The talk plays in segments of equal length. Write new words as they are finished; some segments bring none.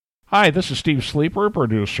Hi, this is Steve Sleeper,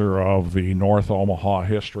 producer of the North Omaha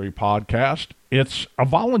History Podcast. It's a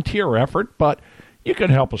volunteer effort, but you can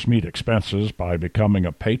help us meet expenses by becoming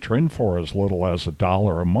a patron for as little as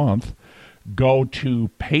 $1 a month. Go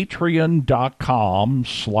to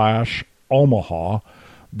patreon.com/Omaha.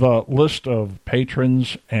 The list of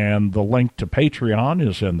patrons and the link to Patreon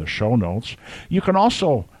is in the show notes. You can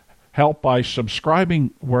also help by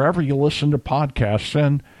subscribing wherever you listen to podcasts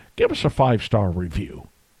and give us a 5-star review.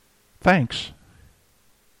 Thanks.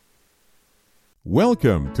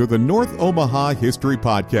 Welcome to the North Omaha History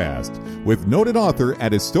Podcast with noted author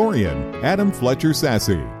and historian Adam Fletcher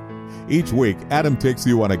Sassy. Each week, Adam takes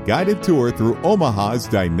you on a guided tour through Omaha's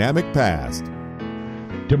dynamic past.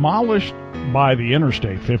 Demolished by the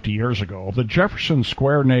interstate 50 years ago, the Jefferson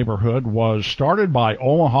Square neighborhood was started by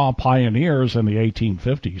Omaha pioneers in the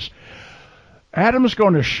 1850s. Adam's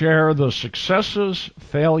going to share the successes,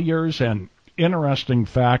 failures, and interesting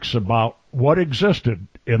facts about what existed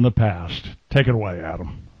in the past. Take it away,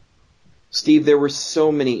 Adam. Steve, there were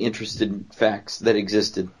so many interesting facts that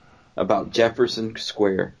existed about Jefferson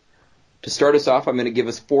Square. To start us off, I'm going to give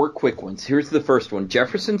us 4 quick ones. Here's the first one.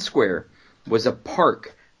 Jefferson Square was a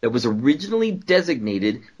park that was originally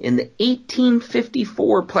designated in the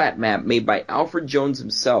 1854 plat map made by Alfred Jones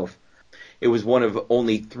himself. It was one of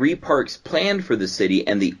only 3 parks planned for the city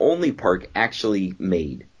and the only park actually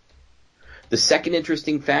made. The second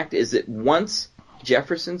interesting fact is that once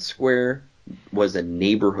Jefferson Square was a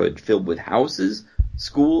neighborhood filled with houses,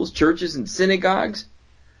 schools, churches, and synagogues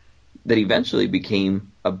that eventually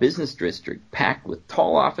became a business district packed with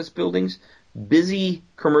tall office buildings, busy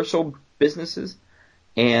commercial businesses,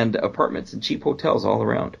 and apartments and cheap hotels all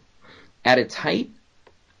around. At its height,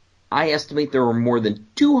 I estimate there were more than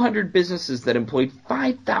 200 businesses that employed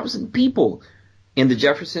 5,000 people in the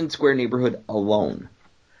Jefferson Square neighborhood alone.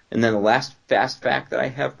 And then the last fast fact that I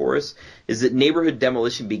have for us is that neighborhood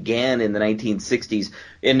demolition began in the 1960s,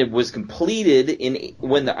 and it was completed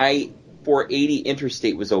when the I-480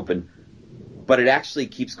 interstate was open, but it actually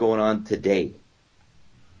keeps going on today.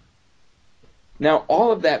 Now,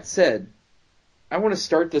 all of that said, I want to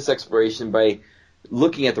start this exploration by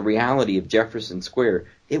looking at the reality of Jefferson Square.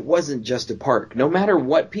 It wasn't just a park. No matter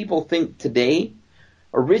what people think today,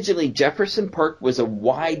 originally Jefferson Park was a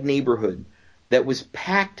wide neighborhood that was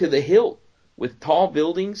packed to the hilt with tall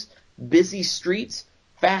buildings, busy streets,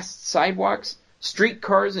 fast sidewalks,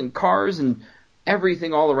 streetcars and cars, and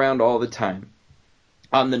everything all around all the time.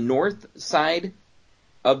 On the north side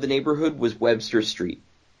of the neighborhood was Webster Street.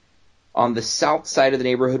 On the south side of the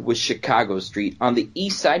neighborhood was Chicago Street. On the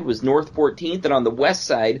east side was North 14th, and on the west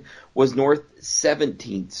side was North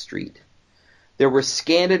 17th Street. There were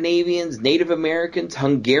Scandinavians, Native Americans,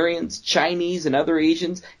 Hungarians, Chinese and other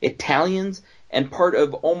Asians, Italians, and part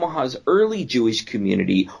of Omaha's early Jewish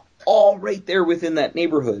community, all right there within that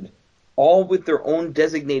neighborhood, all with their own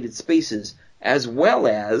designated spaces, as well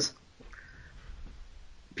as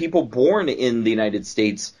people born in the United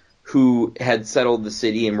States who had settled the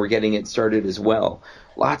city and were getting it started as well.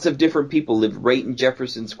 Lots of different people lived right in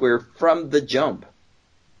Jefferson Square from the jump.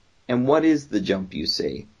 And what is the jump, you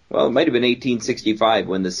say? Well, it might have been 1865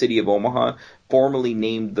 when the city of Omaha formally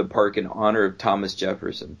named the park in honor of Thomas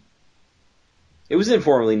Jefferson. It was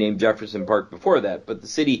informally named Jefferson Park before that, but the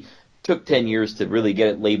city took 10 years to really get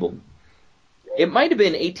it labeled. It might have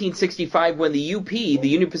been 1865 when the UP, the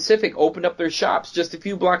Union Pacific, opened up their shops just a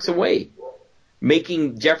few blocks away,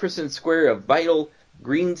 making Jefferson Square a vital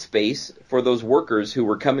green space for those workers who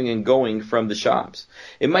were coming and going from the shops.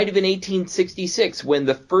 It might have been 1866 when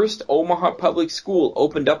the first Omaha public school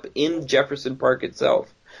opened up in Jefferson Park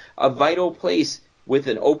itself. A vital place with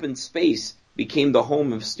an open space became the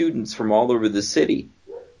home of students from all over the city.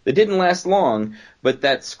 It didn't last long, but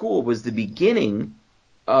that school was the beginning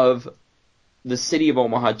of the city of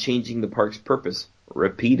Omaha changing the park's purpose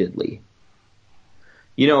repeatedly.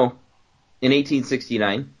 You know, in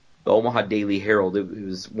 1869, the Omaha Daily Herald, it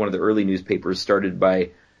was one of the early newspapers started by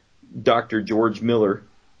Dr. George Miller.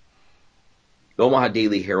 The Omaha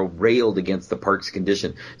Daily Herald railed against the park's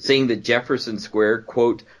condition, saying that Jefferson Square,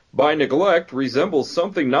 quote, by neglect resembles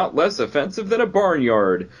something not less offensive than a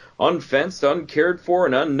barnyard. Unfenced, uncared for,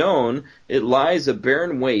 and unknown, it lies a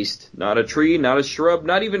barren waste. Not a tree, not a shrub,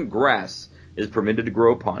 not even grass is permitted to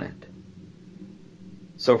grow upon it.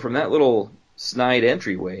 So from that little snide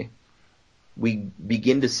entryway, we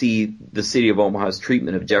begin to see the city of Omaha's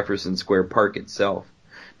treatment of Jefferson Square Park itself.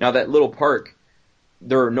 Now, that little park,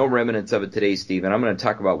 there are no remnants of it today, Steve, and I'm going to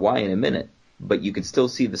talk about why in a minute, but you can still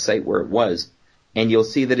see the site where it was, and you'll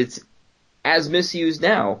see that it's as misused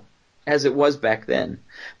now as it was back then.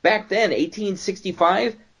 Back then,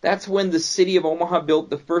 1865, That's when the city of Omaha built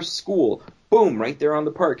the first school. Boom, right there on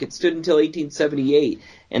the park. It stood until 1878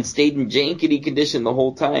 and stayed in jankety condition the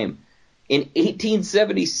whole time. In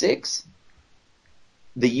 1876,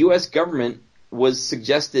 the U.S. government was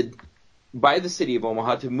suggested by the city of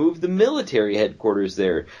Omaha to move the military headquarters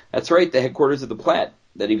there. That's right, the headquarters of the Platte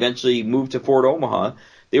that eventually moved to Fort Omaha.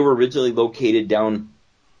 They were originally located down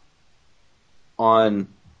on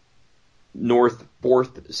North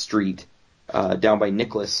 4th Street, down by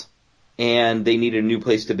Nicholas. And they needed a new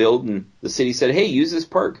place to build, and the city said, hey, use this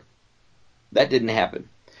park. That didn't happen.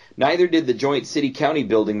 Neither did the joint city-county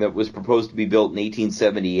building that was proposed to be built in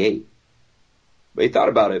 1878. They thought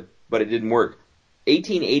about it, but it didn't work.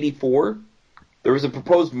 1884, there was a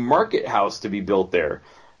proposed market house to be built there.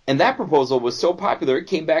 And that proposal was so popular, it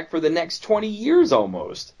came back for the next 20 years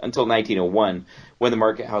almost, until 1901, when the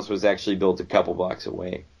market house was actually built a couple blocks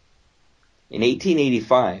away. In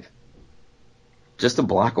 1885, just a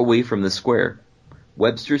block away from the square,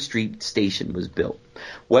 Webster Street Station was built.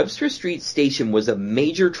 Webster Street Station was a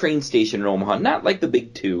major train station in Omaha, not like the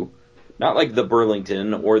Big Two, not like the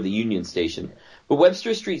Burlington or the Union Station. But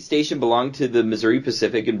Webster Street Station belonged to the Missouri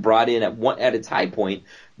Pacific and brought in, at its high point,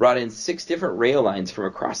 brought in 6 different rail lines from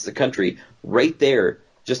across the country, right there,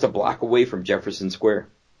 just a block away from Jefferson Square.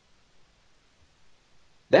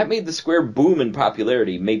 That made the square boom in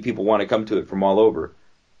popularity, made people want to come to it from all over.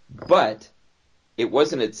 But it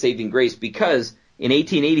wasn't its saving grace, because in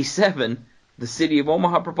 1887, the city of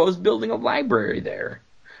Omaha proposed building a library there.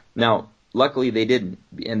 Now, luckily they didn't,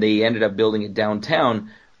 and they ended up building it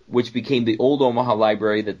downtown, which became the old Omaha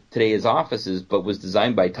Library that today is offices, but was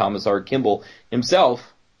designed by Thomas R. Kimball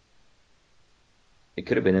himself. It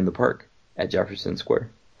could have been in the park at Jefferson Square.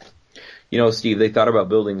 You know, Steve, they thought about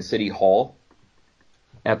building the city hall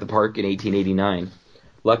at the park in 1889.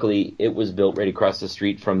 Luckily, it was built right across the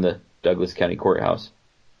street from the Douglas County Courthouse.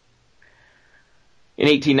 In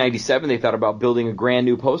 1897, they thought about building a brand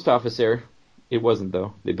new post office there. It wasn't,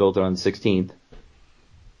 though. They built it on the 16th.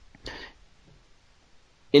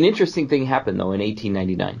 An interesting thing happened, though, in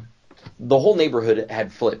 1899. The whole neighborhood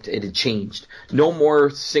had flipped. It had changed. No more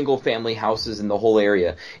single-family houses in the whole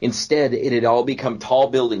area. Instead, it had all become tall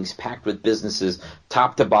buildings packed with businesses,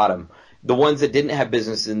 top to bottom. The ones that didn't have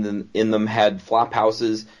business in them had flop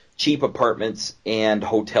houses, cheap apartments, and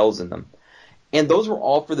hotels in them. And those were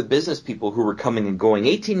all for the business people who were coming and going.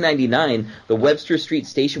 1899, the Webster Street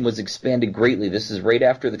Station was expanded greatly. This is right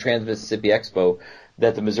after the Trans-Mississippi Expo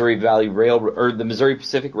that the Missouri Valley Railroad, or the Missouri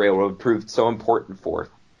Pacific Railroad, proved so important for.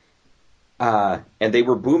 And they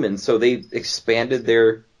were booming, so they expanded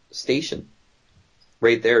their station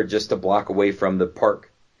right there, just a block away from the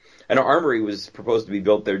park. An armory was proposed to be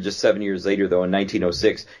built there just 7 years later, though, in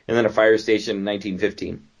 1906, and then a fire station in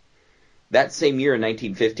 1915. That same year, in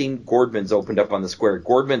 1915, Gordman's opened up on the square.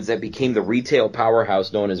 Gordman's, that became the retail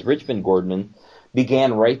powerhouse known as Richmond Gordman,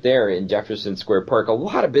 began right there in Jefferson Square Park. A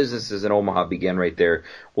lot of businesses in Omaha began right there.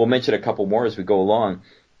 We'll mention a couple more as we go along.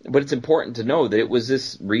 But it's important to know that it was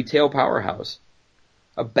this retail powerhouse.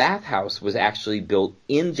 A bathhouse was actually built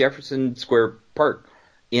in Jefferson Square Park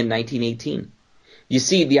in 1918. You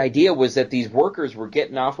see, the idea was that these workers were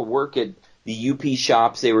getting off of work at the UP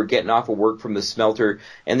shops, they were getting off of work from the smelter,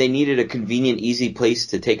 and they needed a convenient, easy place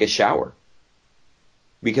to take a shower,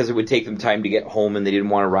 because it would take them time to get home and they didn't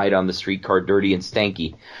want to ride on the streetcar dirty and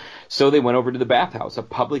stanky. So they went over to the bathhouse, a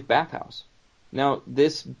public bathhouse. Now,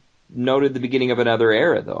 this noted the beginning of another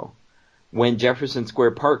era, though, when Jefferson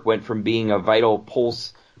Square Park went from being a vital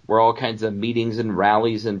pulse where all kinds of meetings and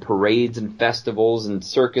rallies and parades and festivals and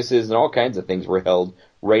circuses and all kinds of things were held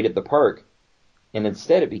right at the park, and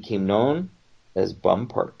instead it became known as Bum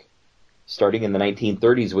Park. Starting in the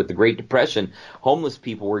 1930s with the Great Depression, homeless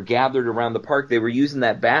people were gathered around the park. They were using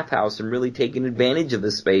that bathhouse and really taking advantage of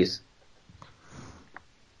the space.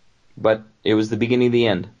 But it was the beginning of the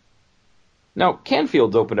end. Now,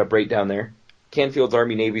 Canfield's opened up right down there. Canfield's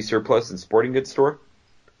Army Navy Surplus and Sporting Goods Store.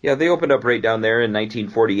 Yeah, they opened up right down there in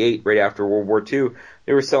 1948, right after World War II.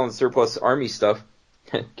 They were selling surplus Army stuff.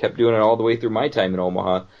 Kept doing it all the way through my time in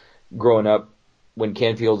Omaha, growing up, when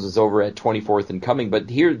Canfield's was over at 24th and Cumming. But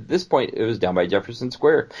here, at this point, it was down by Jefferson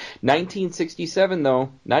Square. 1967,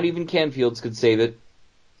 though, not even Canfield's could save it.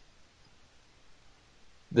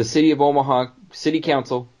 The City of Omaha City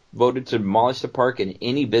Council voted to demolish the park and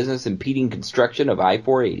any business impeding construction of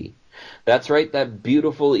I-480. That's right, that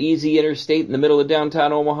beautiful, easy interstate in the middle of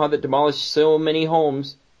downtown Omaha that demolished so many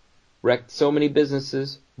homes, wrecked so many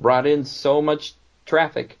businesses, brought in so much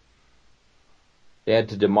traffic. They had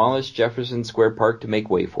to demolish Jefferson Square Park to make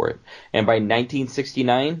way for it. And by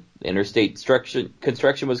 1969, the interstate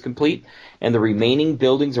construction was complete, and the remaining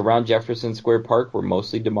buildings around Jefferson Square Park were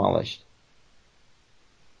mostly demolished.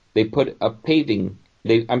 They put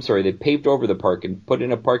they paved over the park and put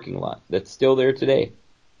in a parking lot that's still there today,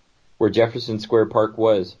 where Jefferson Square Park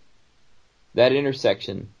was. That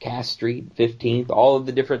intersection, Cass Street, 15th, all of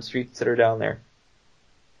the different streets that are down there.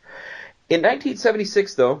 In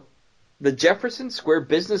 1976, though, the Jefferson Square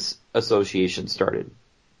Business Association started.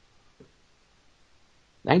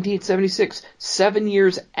 1976, 7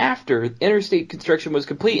 years after interstate construction was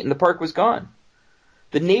complete and the park was gone.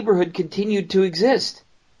 The neighborhood continued to exist.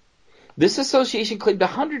 This association claimed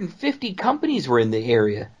 150 companies were in the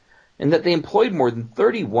area and that they employed more than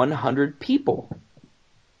 3,100 people.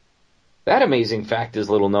 That amazing fact is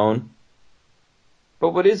little known.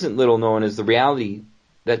 But what isn't little known is the reality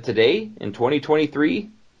that today, in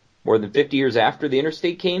 2023, more than 50 years after the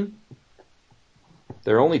interstate came,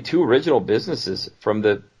 there are only 2 original businesses from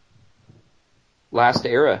the last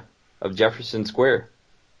era of Jefferson Square.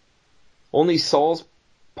 Only Saul's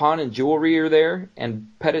Pawn and Jewelry are there,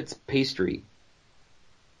 and Pettit's Pastry.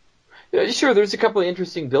 Sure, there's a couple of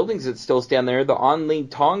interesting buildings that still stand there. The On Ling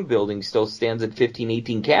Tong building still stands at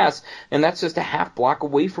 1518 Cass, and that's just a half block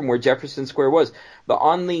away from where Jefferson Square was. The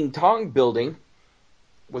On Ling Tong building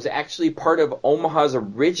was actually part of Omaha's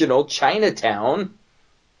original Chinatown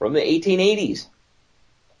from the 1880s.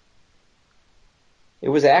 It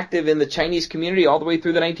was active in the Chinese community all the way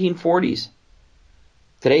through the 1940s.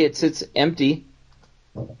 Today it sits empty,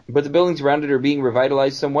 but the buildings around it are being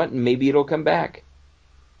revitalized somewhat, and maybe it'll come back.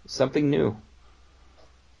 Something new.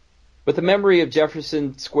 But the memory of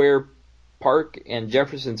Jefferson Square Park and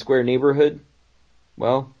Jefferson Square neighborhood,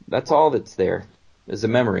 well, that's all that's there, is a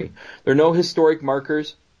memory. There are no historic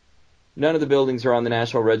markers. None of the buildings are on the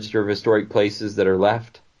National Register of Historic Places that are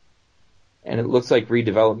left. And it looks like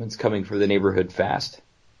redevelopment's coming for the neighborhood fast.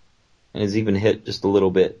 And has even hit just a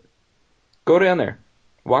little bit. Go down there.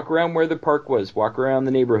 Walk around where the park was. Walk around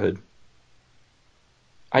the neighborhood.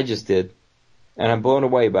 I just did. And I'm blown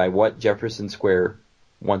away by what Jefferson Square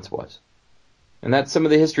once was. And that's some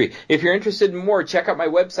of the history. If you're interested in more, check out my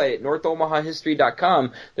website at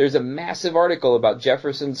northomahahistory.com. There's a massive article about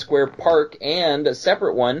Jefferson Square Park and a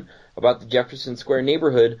separate one about the Jefferson Square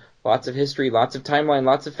neighborhood. Lots of history, lots of timeline,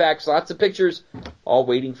 lots of facts, lots of pictures, all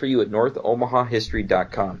waiting for you at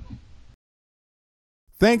northomahahistory.com.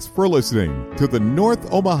 Thanks for listening to the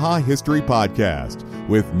North Omaha History Podcast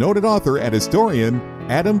with noted author and historian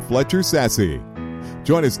Adam Fletcher Sasse.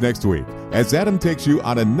 Join us next week as Adam takes you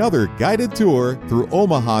on another guided tour through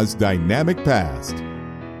Omaha's dynamic past.